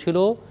নতজানু ছিল,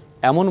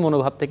 এমন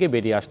মনোভাব থেকে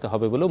বেরিয়ে আসতে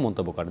হবে বলেও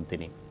মন্তব্য করেন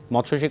তিনি।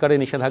 মৎস্য শিকারে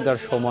নিষেধাজ্ঞার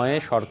সময়ে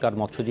সরকার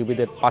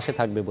মৎস্যজীবীদের পাশে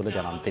থাকবে বলে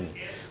জানান তিনি।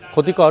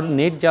 ক্ষতিকর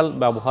নেট জাল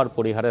ব্যবহার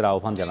পরিহারের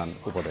আহ্বান জানান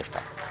উপদেষ্টা।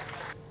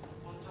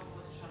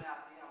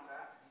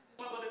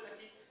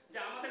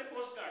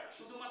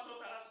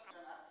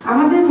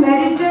 আমাদের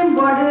ম্যারিটাইম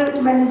বর্ডার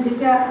মানে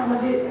যেটা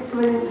আমাদের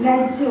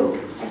ন্যায্য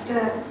একটা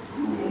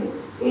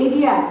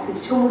এরিয়া আছে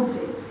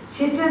সমুদ্রে,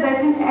 সেটা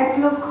দেখেন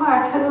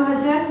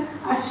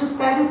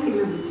 1,18,813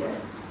 কিলোমিটার।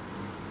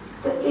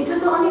 তো এটা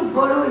তো অনেক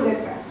বড়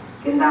এলাকা,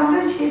 কিন্তু আমরা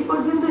সেই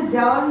পর্যন্ত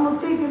যাওয়ার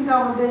মতোই কিন্তু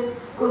আমাদের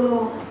কোনো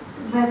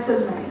ভেসেল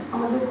নাই,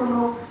 আমাদের কোনো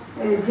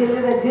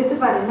জেলেরা যেতে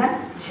পারে না।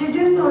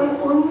 সেজন্য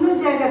অন্য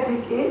জায়গা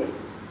থেকে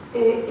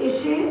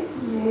এসে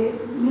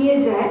নিয়ে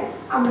যায়,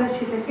 আমরা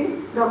সেটাকে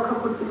রক্ষা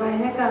করতে পারি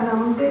না, কারণ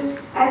আমাদের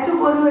এত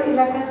বড়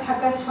এলাকা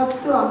থাকা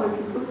সত্ত্বেও আমরা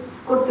কিন্তু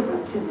করতে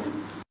পারছি না।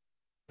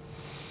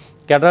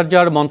 ক্যাডার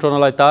যার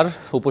মন্ত্রণালয় তার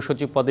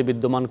উপসচিব পদে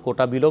বিদ্যমান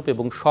কোটা বিলোপ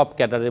এবং সব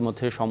ক্যাডারের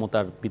মধ্যে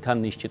সমতার বিধান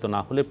নিশ্চিত না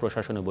হলে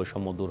প্রশাসনের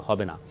বৈষম্য দূর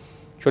হবে না।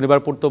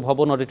 শনিবার পূর্ত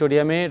ভবন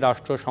অডিটোরিয়ামে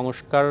রাষ্ট্র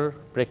সংস্কার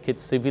প্রেক্ষিত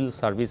সিভিল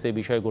সার্ভিস এই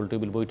বিষয়ে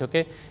গোলটেবিল বৈঠকে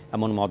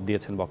এমন মত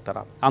দিয়েছেন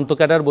বক্তারা।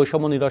 আন্তঃক্যাডার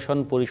বৈষম্য নিরসন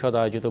পরিষদ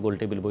আয়োজিত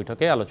গোলটেবিল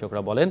বৈঠকে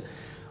আলোচকরা বলেন,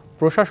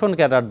 প্রশাসন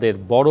ক্যাডারদের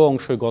বড়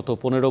অংশই গত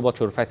 15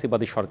 বছর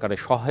ফ্যাসিবাদী সরকারের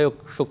সহায়ক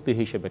শক্তি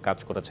হিসেবে কাজ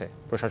করেছে।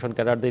 প্রশাসন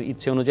ক্যাডারদের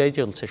ইচ্ছে অনুযায়ী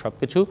চলছে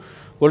সবকিছু।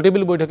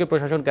 গোলটেবিল বৈঠকে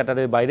প্রশাসন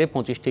ক্যাডারের বাইরে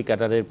 25টি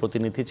ক্যাডারের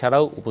প্রতিনিধি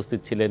ছাড়াও উপস্থিত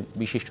ছিলেন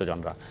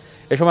বিশিষ্টজনরা।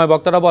 এ সময়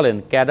বক্তারা বলেন,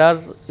 ক্যাডার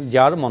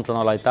যার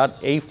মন্ত্রণালয় তার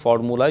এই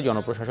ফর্মুলায়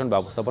জনপ্রশাসন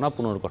ব্যবস্থাপনা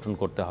পুনর্গঠন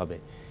করতে হবে।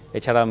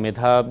 এছাড়া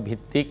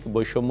মেধাভিত্তিক,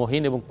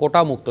 বৈষম্যহীন এবং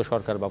কোটামুক্ত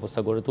সরকার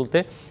ব্যবস্থা গড়ে তুলতে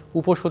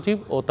উপসচিব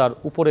ও তার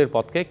উপরের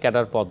পদকে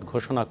ক্যাডার পদ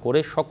ঘোষণা করে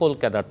সকল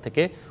ক্যাডার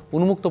থেকে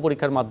উন্মুক্ত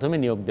পরীক্ষার মাধ্যমে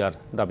নিয়োগ দেওয়ার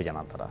দাবি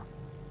জানান তারা।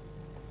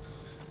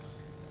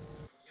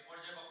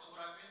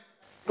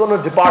 কোন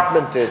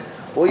ডিপার্টমেন্টের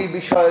ওই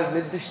বিষয়ের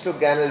নির্দিষ্ট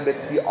জ্ঞানের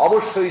ব্যক্তি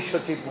অবশ্যই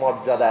সচিব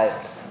মর্যাদায়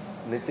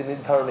নীতি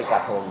নির্ধারণী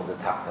কাঠামোর মধ্যে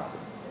থাকতে হবে।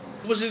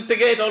 উপসচিব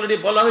থেকে এটা অলরেডি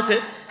বলা হয়েছে,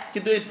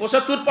 কিন্তু এই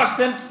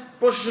 75%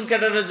 প্রশাসন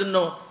ক্যাডারের জন্য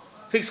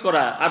ফিক্স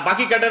করা, আর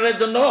বাকি ক্যাডারের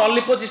জন্য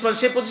অনলি 25%,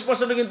 সেই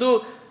 25% কিন্তু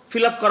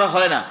ফিল আপ করা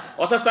হয় না।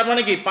 অর্থাৎ তার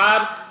মানে কি,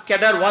 পার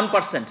ক্যাডার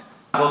 1%।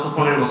 গত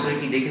 15 বছরে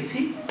কি দেখেছি,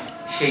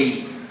 সেই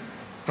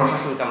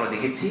প্রশাসনকে আমরা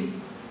দেখেছি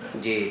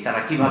যে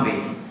তারা কিভাবে,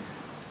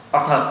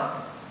 অর্থাৎ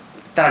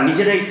তারা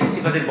নিজেরাই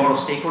ফ্যাসিবাদের বড়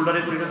স্টেক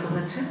হোল্ডারে পরিণত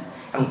হয়েছে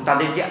এবং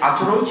তাদের যে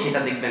আচরণ সেটা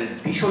দেখবেন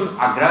ভীষণ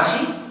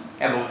আগ্রাসী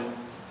এবং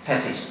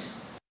ফ্যাসিস্ট।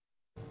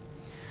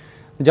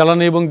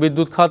 জ্বালানি এবং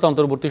বিদ্যুৎ খাত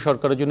অন্তর্বর্তী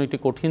সরকারের জন্য একটি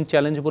কঠিন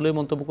চ্যালেঞ্জ বলে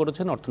মন্তব্য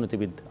করেছেন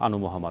অর্থনীতিবিদ আনু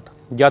মোহাম্মদ।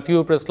 জাতীয়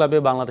প্রেস ক্লাবে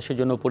বাংলাদেশের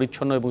জন্য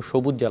পরিচ্ছন্ন এবং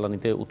সবুজ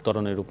জ্বালানিতে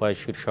উত্তরণের উপায়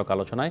শীর্ষক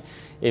আলোচনায়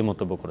এই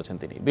মন্তব্য করেছেন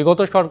তিনি। বিগত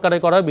সরকারে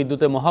করা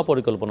বিদ্যুতের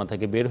মহাপরিকল্পনা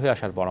থেকে বের হয়ে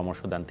আসার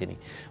পরামর্শ দেন তিনি।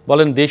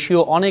 বলেন,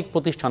 দেশীয় অনেক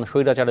প্রতিষ্ঠান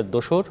স্বৈরাচারের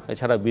দোসর,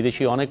 এছাড়া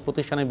বিদেশি অনেক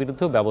প্রতিষ্ঠানের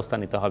বিরুদ্ধেও ব্যবস্থা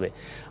নিতে হবে।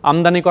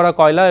 আমদানি করা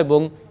কয়লা এবং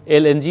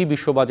এলএনজি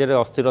বিশ্ববাজারে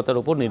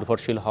অস্থিরতার উপর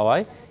নির্ভরশীল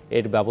হওয়ায়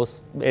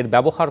এর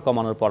ব্যবহার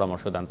কমানোর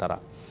পরামর্শ দেন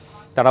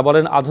তারা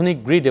বলেন, আধুনিক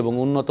গ্রিড এবং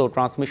উন্নত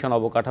ট্রান্সমিশন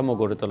অবকাঠামো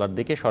গড়ে তোলার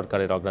দিকে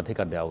সরকারের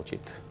অগ্রাধিকার দেওয়া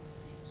উচিত।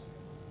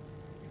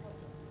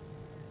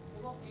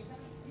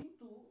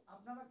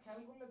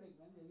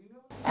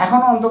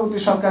 এখনো অন্তর্বর্তী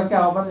সরকারকে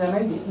আহ্বান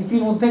জানাই যে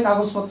ইতিমধ্যে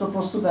কাগজপত্র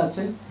প্রস্তুত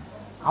আছে,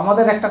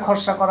 আমাদের একটা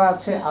খসড়া করা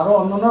আছে, আরো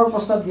অন্যান্য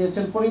প্রস্তাব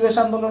দিয়েছেন, পরিবেশ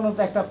আন্দোলনও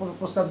তো একটা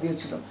প্রস্তাব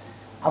দিয়েছিল।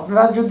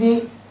 আপনারা যদি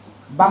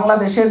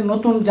বাংলাদেশের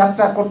নতুন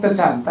যাত্রা করতে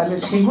চান তাহলে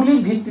সেগুলির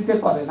ভিত্তিতে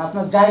করেন,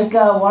 আপনার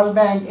জাইকা, ওয়ার্ল্ড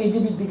ব্যাংক,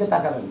 এইডিবির দিকে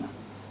তাকাবেন না,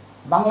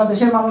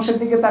 বাংলাদেশের মানুষের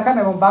দিকে তাকান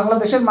এবং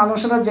বাংলাদেশের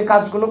মানুষেরা যে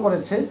কাজগুলো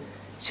করেছে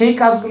সেই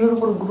কাজগুলোর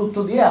উপর গুরুত্ব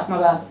দিয়ে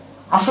আপনারা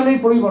আসলেই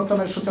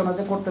পরিবর্তনের সূচনা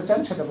যে করতে চান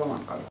সেটা প্রমাণ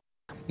করেন।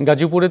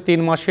 গাজীপুরে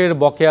 3 মাসের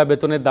বকেয়া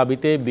বেতনের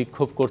দাবিতে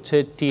বিক্ষোভ করছে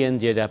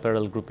টিএনজেড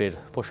অ্যাপারেল গ্রুপের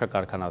পোশাক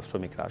কারখানার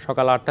শ্রমিকরা।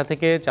 সকাল 8টা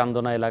থেকে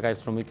চান্দনা এলাকায়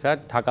শ্রমিকরা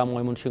ঢাকা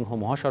ময়মনসিংহ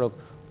মহাসড়ক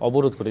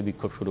অবরোধ করে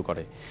বিক্ষোভ শুরু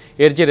করে।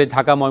 এর জেরে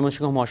ঢাকা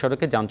ময়মনসিংহ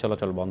মহাসড়কে যান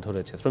চলাচল বন্ধ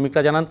রয়েছে।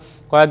 শ্রমিকরা জানান,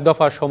 কয়েক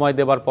দফা সময়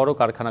দেবার পরও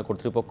কারখানা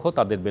কর্তৃপক্ষ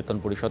তাদের বেতন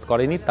পরিশোধ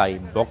করেনি, তাই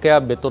বকেয়া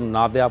বেতন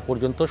না দেওয়া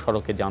পর্যন্ত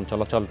সড়কে যান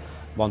চলাচল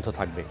বন্ধ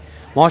থাকবে।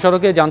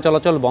 মহাসড়কে যান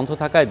চলাচল বন্ধ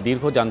থাকায়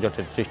দীর্ঘ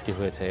যানজটের সৃষ্টি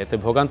হয়েছে, এতে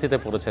ভোগান্তিতে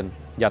পড়েছেন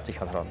যাত্রী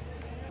সাধারণ।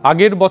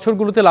 আগের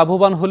বছরগুলোতে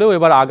লাভবান হলেও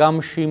এবার আগাম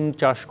শিম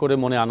চাষ করে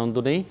মনে আনন্দ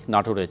নেই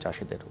নাটোরের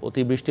চাষিদের।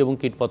 অতিবৃষ্টি এবং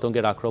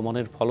কীটপতঙ্গের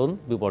আক্রমণের ফলন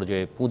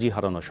বিপর্যয়ে পুঁজি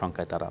হারানোর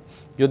শঙ্কায় তারা,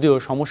 যদিও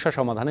সমস্যা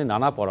সমাধানে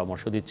নানা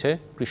পরামর্শ দিচ্ছে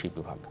কৃষি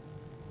বিভাগ।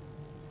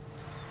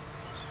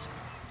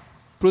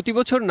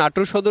 প্রতিবছর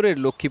নাটোর সদরের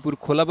লক্ষ্মীপুর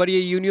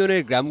খোলাবাড়িয়া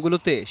ইউনিয়নের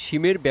গ্রামগুলোতে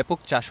শিমের ব্যাপক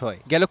চাষ হয়।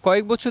 গেল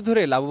কয়েক বছর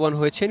ধরে লাভবান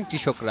হয়েছেন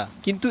কৃষকরা,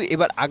 কিন্তু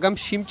এবার আগাম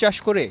শিম চাষ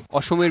করে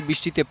অসময়ের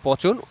বৃষ্টিতে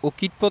পচন ও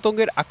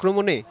কীটপতঙ্গের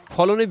আক্রমণে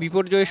ফলনে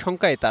বিপর্যয়ের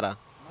শঙ্কায় তারা।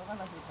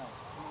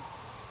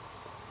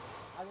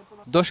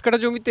 10 কাঠা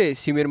জমিতে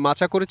শিমের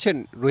মাচা করেছেন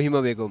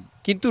রহিমা বেগম,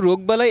 কিন্তু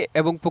রোগবালাই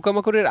এবং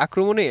পোকামাকড়ের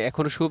আক্রমণে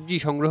এখনো সবজি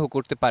সংগ্রহ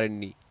করতে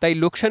পারেননি, তাই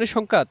লোকসানের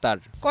শঙ্কা তার।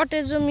 কটে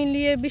জমি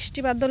নিয়ে বৃষ্টি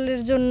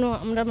বাদলের জন্য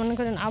আমরা মনে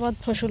করেন আবাদ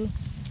ফসল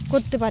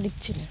করতে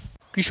পারছি না।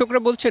 কৃষকরা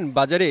বলছেন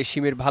বাজারে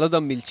শিমের ভালো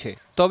দাম মিলছে,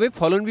 তবে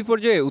ফলন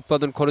বিপর্যয়ে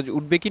উৎপাদন খরচ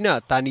উঠবে কিনা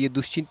তা নিয়ে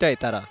দুশ্চিন্তায়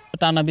তারা।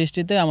 টানা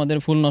বৃষ্টিতে আমাদের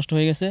ফুল নষ্ট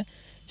হয়ে গেছে,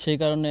 সেই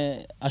কারণে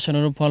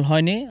আশানুরূপ ফল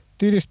হয়নি।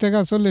 30 টাকা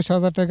 40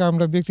 হাজার টাকা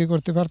আমরা বিক্রি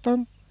করতে পারতাম,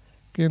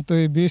 কিন্তু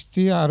এই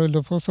বৃষ্টি আর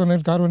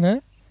পচনের কারণে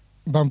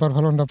বাম্পার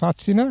ফলনটা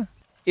পাচ্ছি না।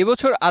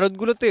 এবছর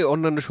আড়তগুলোতে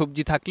অন্যান্য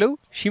সবজি থাকলেও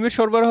শিমের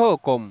সরবরাহ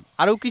কম।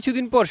 আরও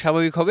কিছুদিন পর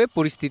স্বাভাবিক হবে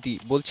পরিস্থিতি,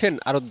 বলছেন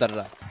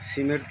আড়তদাররা।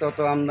 সিমের তত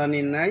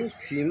আমদানি নাই,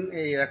 সিম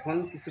এই এখন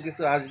কিছু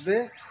কিছু আসবে।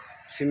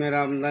 সিমের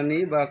আমদানি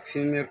বা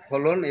সিমের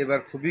ফলন এবার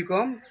খুবই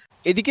কম।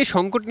 এদিকে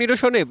সংকট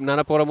নিরসনে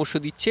নানা পরামর্শ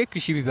দিচ্ছে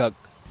কৃষি বিভাগ।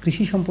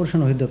 কৃষি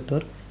সম্প্রসারণ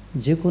অধিদপ্তর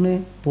যে কোনো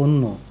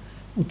পণ্য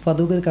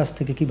উৎপাদকের কাছ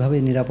থেকে কিভাবে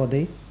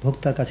নিরাপদে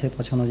ভোক্তার কাছে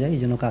পৌঁছানো যায় এই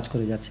জন্য কাজ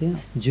করে যাচ্ছে।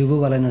 জৈব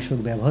বালাইনাশক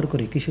ব্যবহার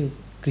করে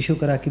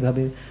কৃষকরা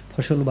কিভাবে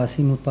ফসল বা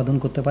সিম উৎপাদন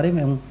করতে পারে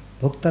এবং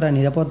ভোক্তারা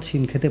নিরাপদ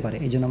সিম খেতে পারে,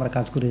 এই জন্য আমরা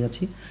কাজ করে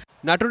যাচ্ছি।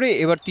 নাটোরে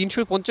এবার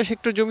 350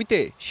 হেক্টর জমিতে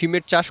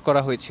শিমের চাষ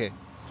করা হয়েছে।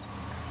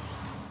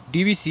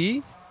 DBC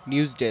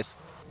news desk.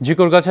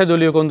 ঝিকরগাছায়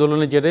দলীয়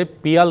আন্দোলনের জেরে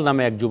পিয়াল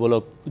নামে এক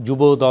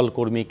যুবদল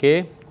কর্মীকে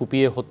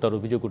কুপিয়ে হত্যার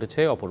অভিযোগ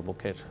উঠেছে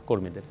অপরপক্ষের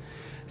কর্মীদের।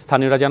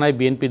 স্থানীয়রা জানায়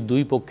বিএনপির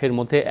দুই পক্ষের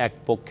মধ্যে এক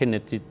পক্ষের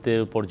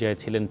নেতৃত্বের পর্যায়ে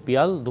ছিলেন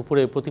পিয়াল।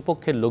 দুপুরে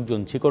প্রতিপক্ষের লোকজন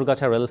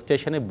ঝিকরগাছা রেল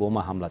স্টেশনে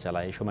বোমা হামলা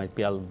চালায়। এই সময়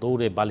পিয়াল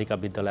দৌড়ে বালিকা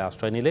বিদ্যালয়ে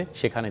আশ্রয় নিলে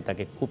সেখানে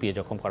তাকে কুপিয়ে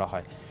জখম করা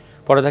হয়।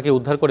 পরে তাকে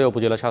উদ্ধার করে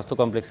উপজেলা স্বাস্থ্য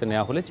কমপ্লেক্সে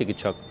নেওয়া হলে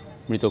চিকিৎসক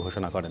মৃত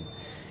ঘোষণা করেন।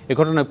 এ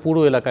ঘটনায় পুরো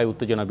এলাকায়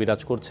উত্তেজনা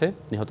বিরাজ করছে।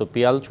 নিহত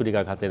পিয়াল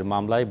ছুরিকাঘাতের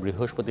মামলায়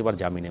বৃহস্পতিবার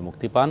জামিনে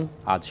মুক্তি পান।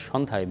 আজ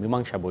সন্ধ্যায়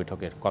মীমাংসা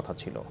বৈঠকের কথা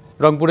ছিল।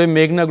 রংপুরে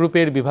মেঘনা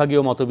গ্রুপের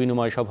বিভাগীয়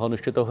মতবিনিময় সভা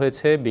অনুষ্ঠিত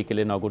হয়েছে।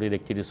 বিকেলে নগরীর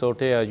একটি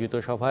রিসোর্টে আয়োজিত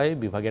সভায়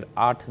বিভাগের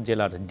 8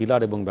 জেলার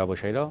ডিলার এবং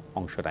ব্যবসায়ীরা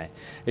অংশ নেয়।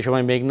 এ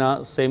সময় মেঘনা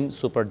সেম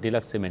সুপার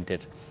ডিলাক্স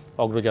সিমেন্টের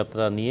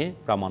অগ্রযাত্রা নিয়ে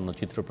প্রামাণ্য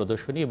চিত্র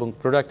প্রদর্শনী এবং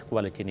প্রোডাক্ট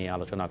কোয়ালিটি নিয়ে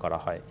আলোচনা করা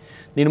হয়।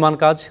 নির্মাণ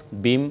কাজ,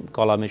 বিম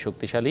কলামে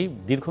শক্তিশালী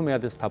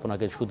দীর্ঘমেয়াদী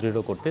স্থাপনাকে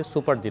সুদৃঢ় করতে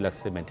সুপার ডিলাক্স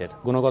সিমেন্টের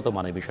গুণগত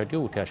মানের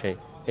বিষয়টিও উঠে আসে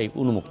এই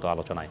উন্মুক্ত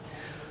আলোচনায়।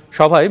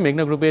 সভায়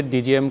মেঘনা গ্রুপের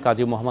ডিজিএম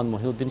কাজী মোহাম্মদ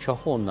মহিউদ্দিন সহ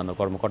অন্যান্য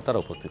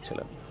কর্মকর্তারা উপস্থিত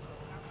ছিলেন।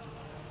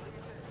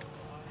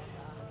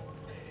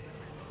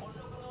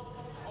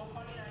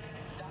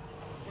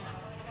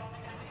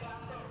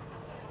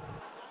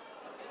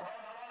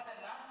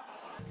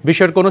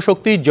 বিশ্বের কোনো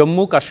শক্তি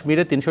জম্মু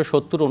কাশ্মীরে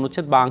 370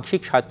 অনুচ্ছেদ বা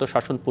আংশিক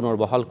স্বায়ত্তশাসন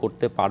পুনর্বহাল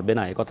করতে পারবে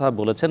না, একথা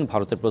বলেছেন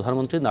ভারতের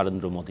প্রধানমন্ত্রী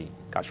নরেন্দ্র মোদী।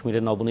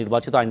 কাশ্মীরের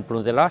নবনির্বাচিত আইন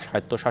প্রণেতারা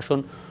স্বায়ত্তশাসন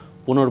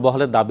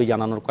পুনর্বহালের দাবি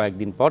জানানোর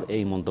কয়েকদিন পর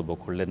এই মন্তব্য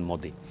করলেন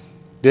মোদী।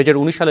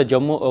 2019 সালে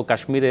জম্মু ও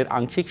কাশ্মীরের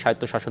আংশিক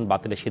স্বায়ত্তশাসন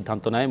বাতিলের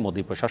সিদ্ধান্ত নেয়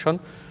মোদী প্রশাসন।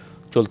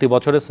 চলতি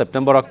বছরের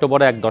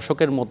সেপ্টেম্বর-অক্টোবরে এক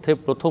দশকের মধ্যে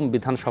প্রথম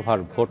বিধানসভার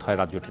ভোট হয়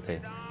রাজ্যটিতে।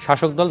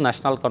 শাসক দল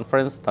ন্যাশনাল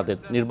কনফারেন্স তাদের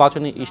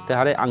নির্বাচনী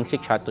ইশতেহারে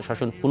আংশিক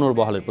স্বায়ত্তশাসন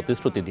পুনর্বহালের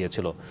প্রতিশ্রুতি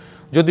দিয়েছিল,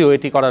 যদিও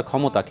এটি করার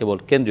ক্ষমতা কেবল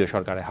কেন্দ্রীয়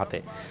সরকারের হাতে।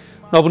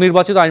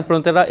 নবনির্বাচিত আইন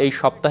প্রণেতারা এই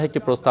সপ্তাহে একটি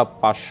প্রস্তাব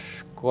পাশ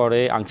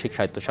করে আংশিক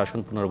স্বায়ত্তশাসন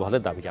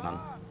পুনর্বহালের দাবি জানান।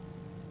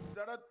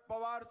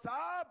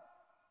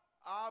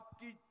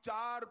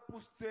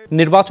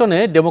 নির্বাচনে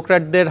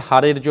ডেমোক্র্যাটদের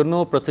হারের জন্য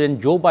প্রেসিডেন্ট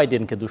জো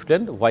বাইডেনকে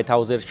দুষলেন হোয়াইট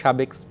হাউসের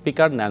সাবেক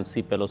speaker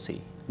Nancy Pelosi.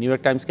 New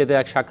York টাইমসকে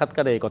দেয়া এক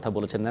সাক্ষাৎকারে এই কথা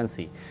বলেছেন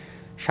ন্যান্সি।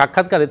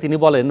 সাক্ষাৎকারে তিনি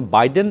বলেন,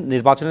 বাইডেন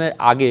নির্বাচনের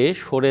আগে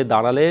সরে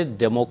দাঁড়ালে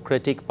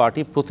ডেমোক্রেটিক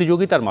পার্টি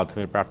প্রতিযোগিতার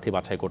মাধ্যমে প্রার্থী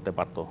বাছাই করতে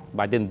পারত।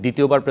 বাইডেন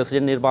দ্বিতীয়বার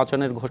প্রেসিডেন্ট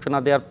নির্বাচনের ঘোষণা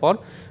দেওয়ার পর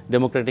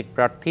ডেমোক্রেটিক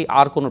প্রার্থী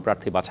আর কোনো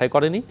প্রার্থী বাছাই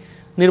করেনি।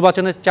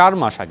 নির্বাচনের 4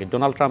 মাস আগে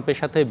ডোনাল্ড ট্রাম্পের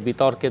সাথে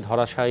বিতর্কে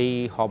ধরাশায়ী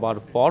হবার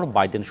পর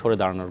বাইডেন সরে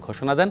দাঁড়ানোর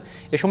ঘোষণা দেন।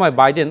 এ সময়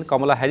বাইডেন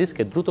কমলা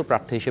হ্যারিসকে দ্রুত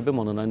প্রার্থী হিসেবে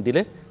মনোনয়ন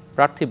দিলে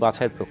প্রার্থী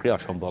বাছাইয়ের প্রক্রিয়া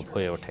অসম্ভব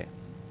হয়ে ওঠে।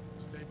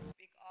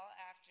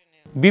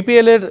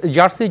 বিপিএলের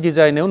জার্সি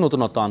ডিজাইনেও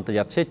নতুনত্ব আনতে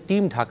যাচ্ছে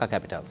টিম ঢাকা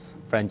ক্যাপিটালস।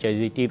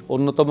 ফ্র্যাঞ্চাইজিটির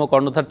অন্যতম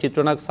কর্ণধার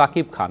চিত্রনায়ক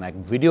সাকিব খান এক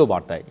ভিডিও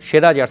বার্তায়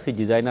সেরা জার্সি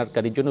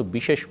ডিজাইনারকারীর জন্য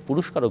বিশেষ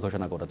পুরস্কারও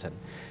ঘোষণা করেছেন।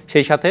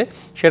 সেই সাথে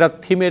সেরা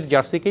থিমের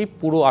জার্সিকেই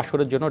পুরো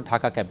আসরের জন্য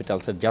ঢাকা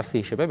ক্যাপিটালসের জার্সি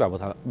হিসেবে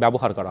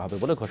ব্যবহার করা হবে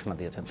বলে ঘোষণা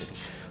দিয়েছেন তিনি।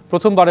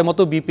 প্রথমবারের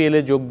মতো বিপিএলে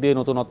যোগ দিয়ে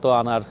নতুনত্ব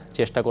আনার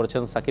চেষ্টা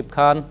করেছেন সাকিব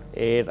খান।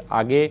 এর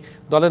আগে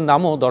দলের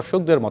নামও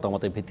দর্শকদের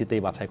মতামতের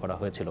ভিত্তিতেই বাছাই করা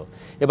হয়েছিল।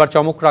 এবার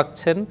চমক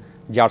রাখছেন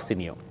জার্সি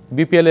নিয়েও।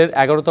 বিপিএলের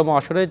 11তম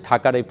আসরে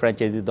ঢাকার এই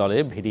ফ্র্যাঞ্চাইজি দলে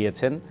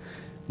ভিড়িয়েছেন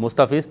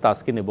মুস্তাফিজ,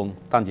 তাসকিন এবং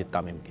Tanzid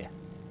তামিমকে।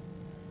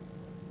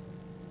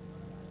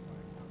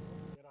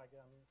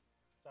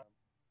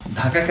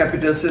 Dhaka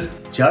ক্যাপিটালসের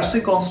jersey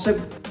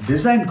concept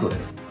design করে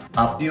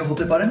আপনিও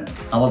হতে পারেন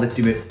আমাদের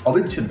টিমের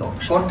অবিচ্ছেদ্য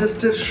অংশ।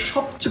 কন্টেস্টের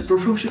সবচেয়ে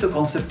প্রশংসিত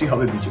কনসেপ্টটি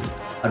হবে বিজয়ী,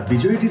 আর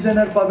বিজয়ী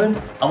ডিজাইনার পাবেন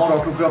আমার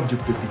অটোগ্রাফ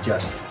যুক্ত একটি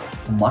জার্সি,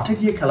 মাঠে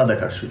গিয়ে খেলা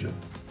দেখার সুযোগ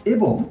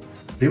এবং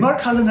রিমার্ক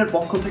হালেনের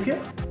পক্ষ থেকে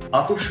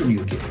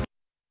আকর্ষণীয় গিফট।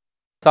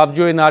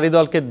 সাবজয়ী নারী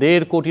দলকে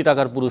 1.5 কোটি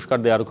টাকার পুরস্কার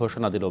দেওয়ার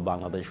ঘোষণা দিল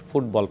বাংলাদেশ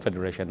ফুটবল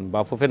ফেডারেশন।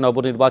 বাফুফের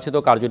নবনির্বাচিত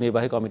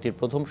কার্যনির্বাহী কমিটির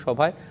প্রথম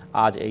সভায়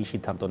আজ এই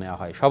সিদ্ধান্ত নেওয়া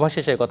হয়। সভা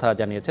শেষে কথা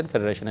জানিয়েছেন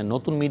ফেডারেশনের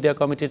নতুন মিডিয়া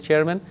কমিটির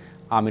চেয়ারম্যান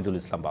আমিরুল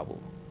ইসলাম বাবু।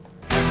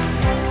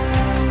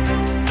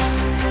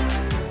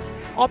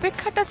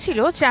 অপেক্ষাটা ছিল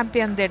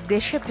চ্যাম্পিয়নদের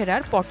দেশে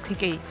ফেরার পর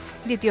থেকেই।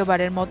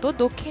 দ্বিতীয়বারের মতো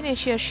দক্ষিণ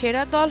এশিয়ার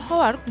সেরা দল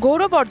হওয়ার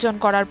গৌরব অর্জন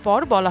করার পর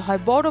বলা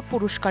হয় বড়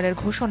পুরস্কারের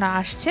ঘোষণা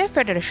আসছে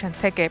ফেডারেশন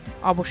থেকে।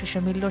 অবশেষে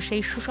মিলল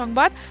সেই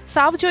সুসংবাদ,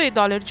 সাফজয়ী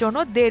দলের জন্য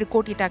 1.5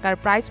 কোটি টাকার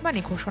প্রাইজ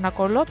মানি ঘোষণা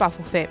করল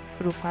বাফুফে।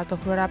 রূপা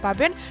তহুরা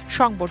পাবেন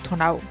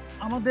সংবর্ধনাও।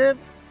 আমাদের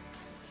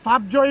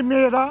সাফজয়ী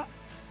মেয়েরা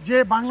যে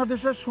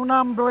বাংলাদেশের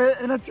সুনাম বয়ে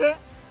এনেছে,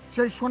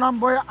 সেই সুনাম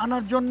বয়ে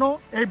আনার জন্য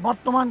এই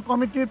বর্তমান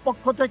কমিটির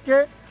পক্ষ থেকে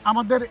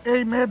আমাদের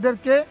এই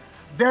মেয়েদেরকে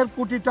 1.5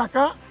 কোটি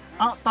টাকা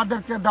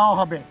তাদেরকে দেওয়া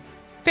হবে।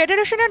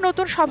 ফেডারেশনের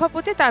নতুন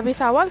সভাপতি তাবিথ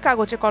আওয়াল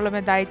কাগজে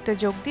কলমে দায়িত্বে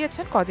যোগ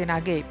দিয়েছেন কদিন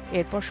আগে।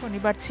 এরপর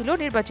শনিবার ছিল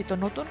নির্বাচিত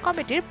নতুন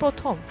কমিটির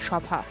প্রথম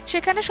সভা।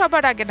 সেখানে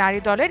সবার আগে নারী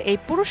দলের এই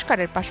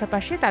পুরস্কারের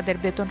পাশাপাশি তাদের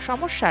বেতন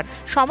সমস্যার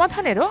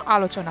সমাধানেরও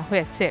আলোচনা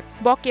হয়েছে।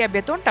 বকেয়া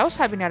বেতনটাও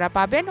সাবিনারা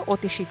পাবেন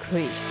অতি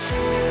শীঘ্রই।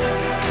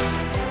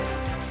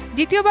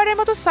 দ্বিতীয়বারের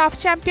মতো সাফ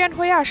চ্যাম্পিয়ন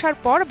হয়ে আসার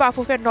পর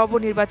বাফুফের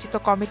নবনির্বাচিত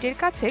কমিটির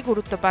কাছে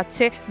গুরুত্ব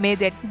পাচ্ছে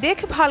মেয়েদের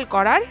দেখভাল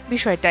করার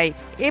বিষয়টাই।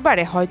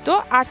 এবারে হয়তো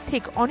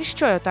আর্থিক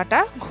অনিশ্চয়তাটা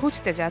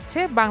ঘুচতে যাচ্ছে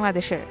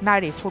বাংলাদেশের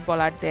নারী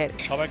ফুটবলারদের।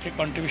 সবাইকে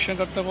কন্ট্রিবিউশন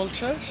করতে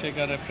বলছে,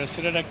 সেখানে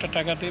প্রেসিডেন্ট একটা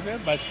টাকা দিবে,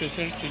 vice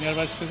president, senior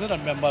vice president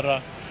আর মেম্বাররা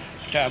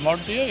একটা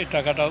অ্যামাউন্ট দিয়ে এই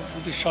টাকাটা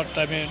অতি শর্ট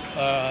টাইমে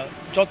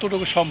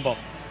যতটুকু সম্ভব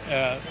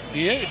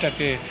দিয়ে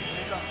এটাকে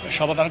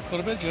সমাধান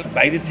করবে। যে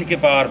বাইরে থেকে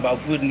পাওয়ার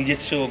বাফুফের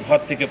নিজস্ব ঘর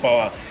থেকে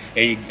পাওয়া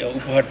এই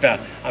উপহারটা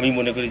আমি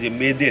মনে করি যে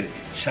মেয়েদের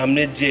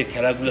সামনের যে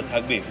খেলাগুলো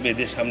থাকবে,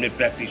 মেয়েদের সামনের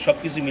প্র্যাকটিস সব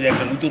কিছু মিলে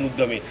একটা নতুন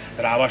উদ্যমে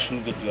তারা আবার শুরু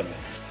করতে পারবে।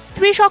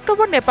 30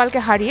 অক্টোবর নেপালকে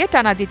হারিয়ে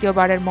টানা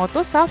দ্বিতীয়বারের মতো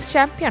সাফ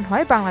চ্যাম্পিয়ন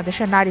হয়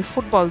বাংলাদেশের নারী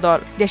ফুটবল দল।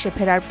 দেশে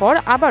ফেরার পর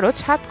আবারও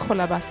ছাদ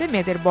খোলা বাসে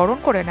মেয়েদের বরণ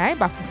করে নেয়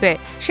বাফুফে।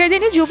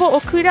 সেদিনই যুব ও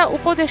ক্রীড়া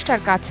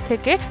উপদেষ্টার কাছ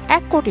থেকে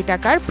 1 কোটি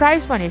টাকার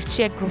প্রাইজ মানির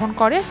চেক গ্রহণ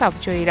করে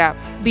সাফজয়ীরা।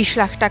 20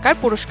 লাখ টাকার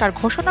পুরস্কার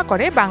ঘোষণা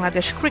করে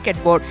বাংলাদেশ ক্রিকেট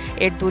বোর্ড।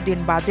 এর 2 দিন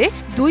বাদে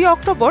 2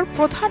 অক্টোবর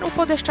প্রধান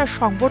উপদেষ্টার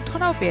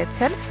সংবর্ধনাও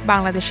পেয়েছেন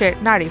বাংলাদেশের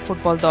নারী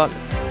ফুটবল দল।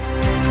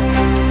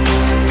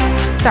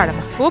 সারা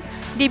মাহবুব,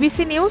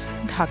 ডিবিসি নিউজ,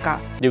 ঢাকা।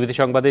 ডিবিসি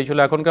সংবাদে ছিল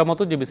এখনকার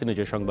মতো। ডিবিসি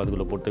নিউজের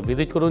সংবাদগুলো পড়তে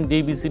ভিজিট করুন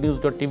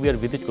dbcnews.tv আর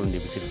ভিজিট করুন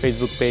ডিবিসির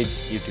ফেসবুক পেজ,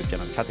 ইউটিউব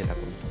চ্যানেল। সাথে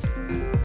থাকুন।